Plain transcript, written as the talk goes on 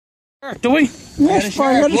Do we? Yes,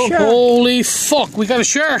 boy, got a shark. Holy fuck, we got a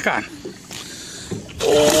shark on.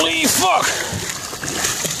 Holy fuck.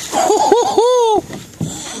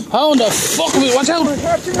 How in the fuck are we? Watch out.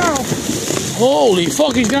 Holy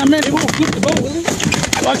fuck, he's got many. He won't flip the boat, will he?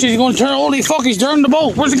 Watch it, he's going to turn. Holy fuck, he's turning the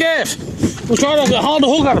boat. Where's the gaff? We'll try to haul the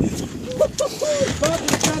hook at him.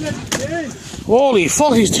 Holy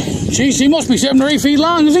fuck, he's. Jeez, he must be 7 or 8 feet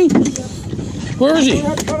long, is he? Where is he?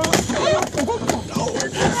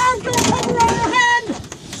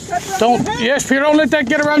 Don't, yes, Peter, don't let that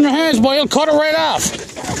get around your hands, boy. He'll cut it right off.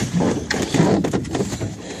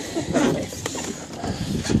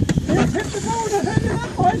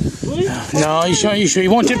 No, you sure? He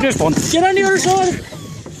won't tip this one. Get on the other side.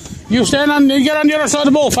 You stand on, you get on the other side of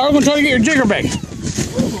the boat. I'm going to try to get your jigger back.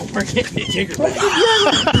 We're getting the jigger back.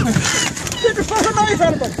 Get the fucking knife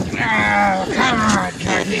out of it. Come on,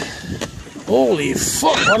 Carly. Holy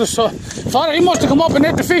fuck, what a Father, he must have come up and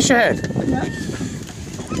hit the fish ahead. Yeah.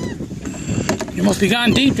 He must be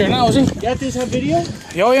gone deep there now, is he? Got this on video?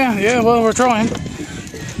 Oh yeah, well, we're trying.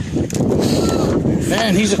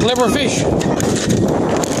 Man, he's a clever fish.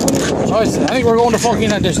 I think we're going to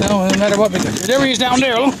fucking at this now, no matter what. There he is down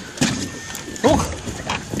there, look. Look.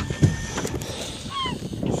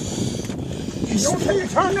 Don't say you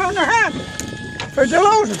turn down their hand. They're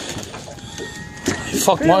delusional.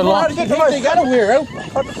 Fuck my luck. They got a weir out.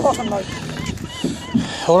 Cut the fucking knife.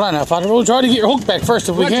 Hold on now, Father. We'll try to get your hook back first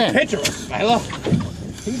if we can. Picture of fella.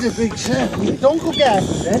 He's a big son. Don't go gaff,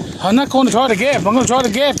 eh? I'm not going to try to gaff. I'm going to try to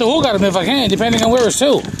gaff the hook at him if I can, depending on where it's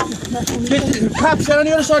to. Cops on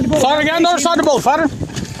the other side of the boat. Father, get on the other side of the boat, Father.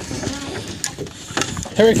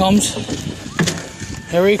 Here he comes.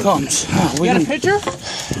 Here he comes. Oh, you got a picture?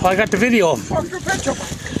 I got the video. Fuck your picture.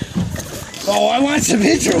 Oh, I want some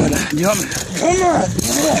picture of that. You want me? Come on.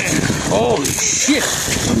 Holy shit.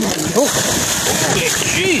 Oh, holy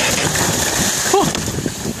jeez. Oh.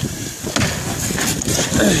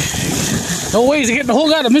 No ways of getting the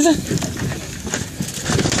hook out of him, is it?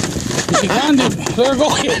 If you can do, there we go.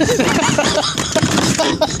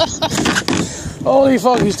 Holy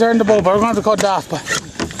fuck, he's turned the boat, but we're going to have to cut it off. But.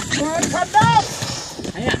 Cut off!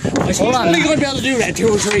 Yeah. He's only going to be able to do that 2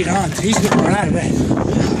 or 3 times. He's going to run out of it.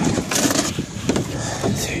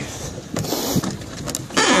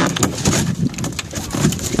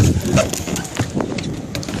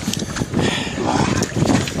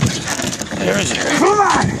 Come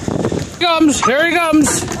on! Here he comes.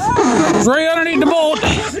 He's right underneath the boat.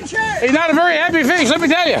 He's not a very happy fish, let me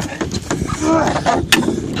tell you.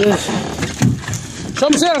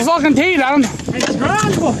 Some set of fucking teeth on him. He's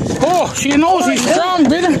strong, boy. Oh, she knows he's strong,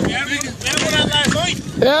 Peter.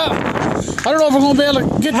 Yeah. I don't know if we're going to be able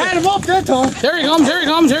to get Had him up that time. There he comes, here he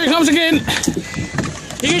comes, here he comes again.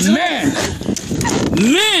 Man.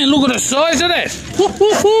 Man, look at the size of that.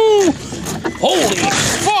 Holy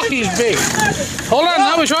fuck, he's big. Hold on,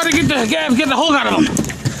 now we try to get the hook out of him.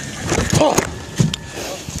 Oh.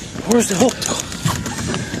 Where's the hook?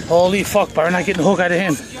 Holy fuck, we're not getting the hook out of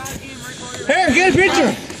him. Here, get a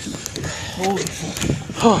picture. Holy fuck.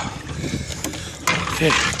 Oh.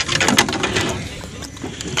 Okay.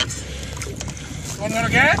 Want another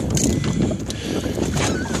gas?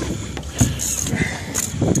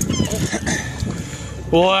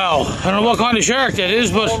 Wow, I don't know what kind of shark that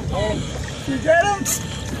is, but... You get him?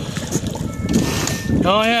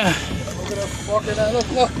 Oh yeah. Look at that fucker now,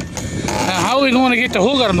 look. How are we going to get the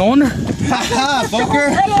hook out of him, I wonder? Haha, fucker.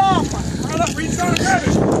 Head off. Right up, reach down and grab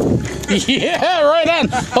it. Yeah, right on.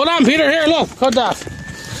 Hold on, Peter. Here, look. Cut off.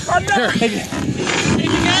 Here. Take it.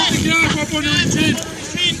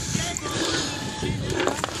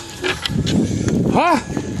 Huh?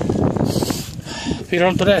 Peter,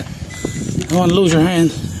 onto that. I don't want to lose your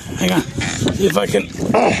hand. Hang on. See if I can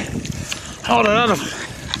hold it out of him.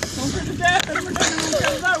 Don't get the gas and we're going to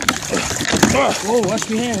get it out. Whoa, watch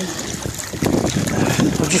me hand.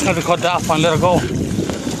 We just got to cut it off and let it go.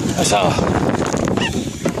 That's all.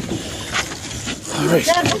 All right.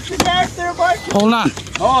 Hold on.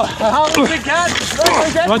 Oh, how big cat?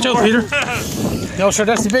 Watch out, Peter. No, sir,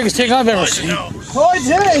 that's the biggest thing I've ever seen. Oh, it's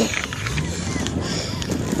heavy.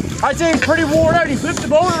 I'd say he's pretty worn out. He flipped the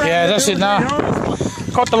boat around. Yeah, that's it now.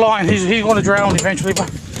 Cut the line. He's going to drown eventually,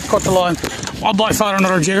 but cut the line. I'll buy Father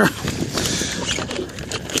another jigger.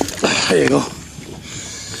 There you go.